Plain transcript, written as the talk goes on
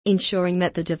Ensuring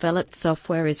that the developed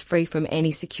software is free from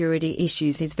any security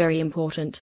issues is very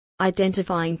important.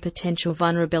 Identifying potential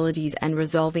vulnerabilities and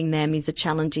resolving them is a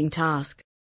challenging task.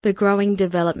 The growing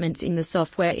developments in the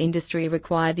software industry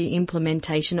require the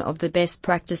implementation of the best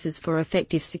practices for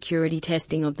effective security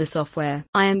testing of the software.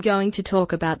 I am going to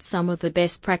talk about some of the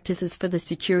best practices for the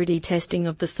security testing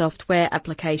of the software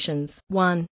applications.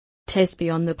 1. Test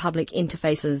beyond the public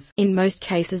interfaces. In most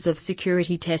cases of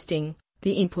security testing,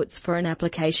 the inputs for an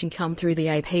application come through the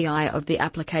API of the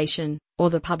application, or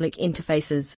the public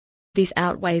interfaces. This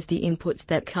outweighs the inputs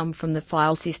that come from the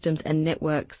file systems and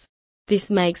networks. This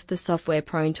makes the software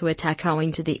prone to attack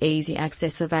owing to the easy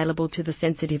access available to the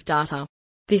sensitive data.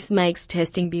 This makes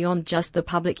testing beyond just the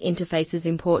public interfaces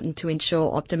important to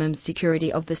ensure optimum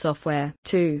security of the software.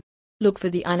 2. Look for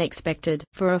the unexpected.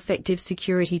 For effective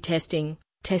security testing,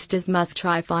 testers must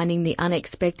try finding the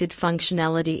unexpected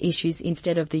functionality issues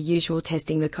instead of the usual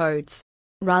testing the codes.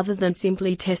 Rather than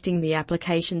simply testing the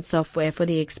application software for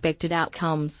the expected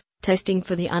outcomes, testing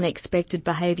for the unexpected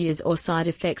behaviors or side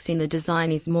effects in the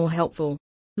design is more helpful.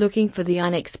 Looking for the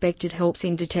unexpected helps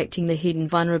in detecting the hidden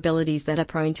vulnerabilities that are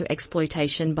prone to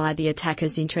exploitation by the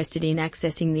attackers interested in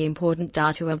accessing the important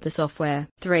data of the software.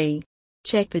 3.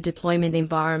 Check the deployment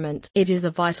environment. It is a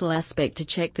vital aspect to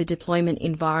check the deployment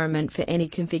environment for any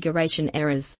configuration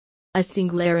errors. A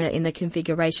single error in the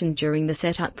configuration during the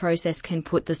setup process can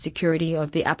put the security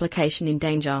of the application in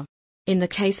danger. In the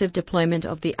case of deployment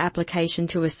of the application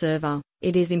to a server,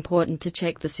 it is important to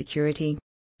check the security.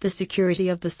 The security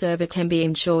of the server can be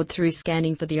ensured through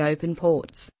scanning for the open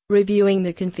ports, reviewing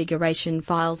the configuration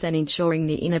files and ensuring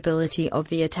the inability of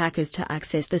the attackers to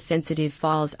access the sensitive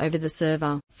files over the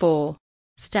server. 4.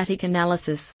 Static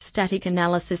analysis. Static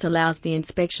analysis allows the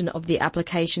inspection of the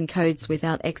application codes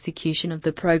without execution of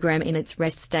the program in its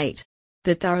rest state.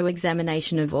 The thorough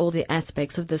examination of all the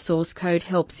aspects of the source code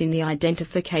helps in the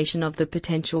identification of the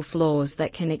potential flaws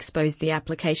that can expose the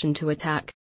application to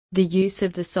attack. The use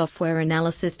of the software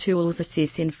analysis tools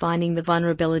assists in finding the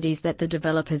vulnerabilities that the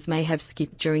developers may have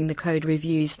skipped during the code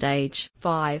review stage.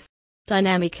 5.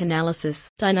 Dynamic analysis.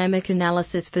 Dynamic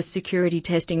analysis for security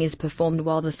testing is performed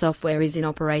while the software is in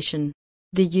operation.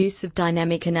 The use of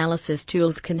dynamic analysis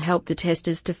tools can help the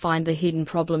testers to find the hidden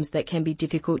problems that can be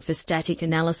difficult for static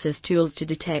analysis tools to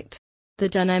detect. The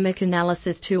dynamic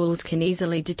analysis tools can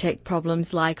easily detect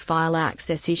problems like file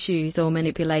access issues or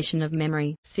manipulation of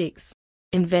memory. 6.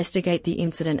 Investigate the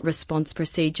incident response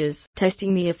procedures.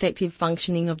 Testing the effective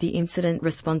functioning of the incident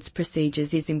response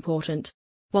procedures is important.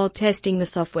 While testing the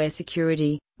software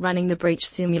security, running the breach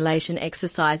simulation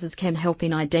exercises can help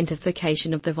in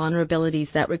identification of the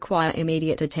vulnerabilities that require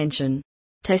immediate attention.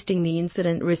 Testing the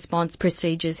incident response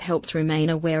procedures helps remain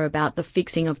aware about the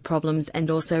fixing of problems and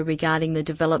also regarding the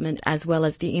development as well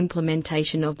as the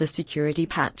implementation of the security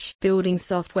patch. Building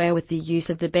software with the use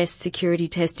of the best security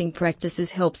testing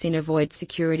practices helps in avoid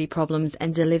security problems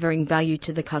and delivering value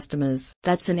to the customers.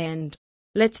 That's an end.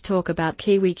 Let's talk about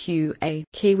Kiwi QA.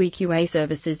 Kiwi QA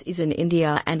Services is an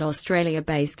India and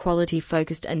Australia-based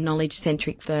quality-focused and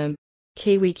knowledge-centric firm.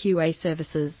 Kiwi QA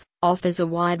Services offers a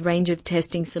wide range of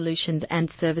testing solutions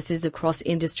and services across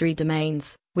industry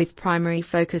domains, with primary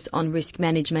focus on risk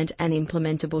management and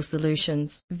implementable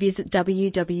solutions. Visit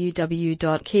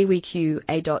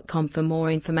www.kiwiqa.com for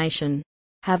more information.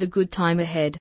 Have a good time ahead.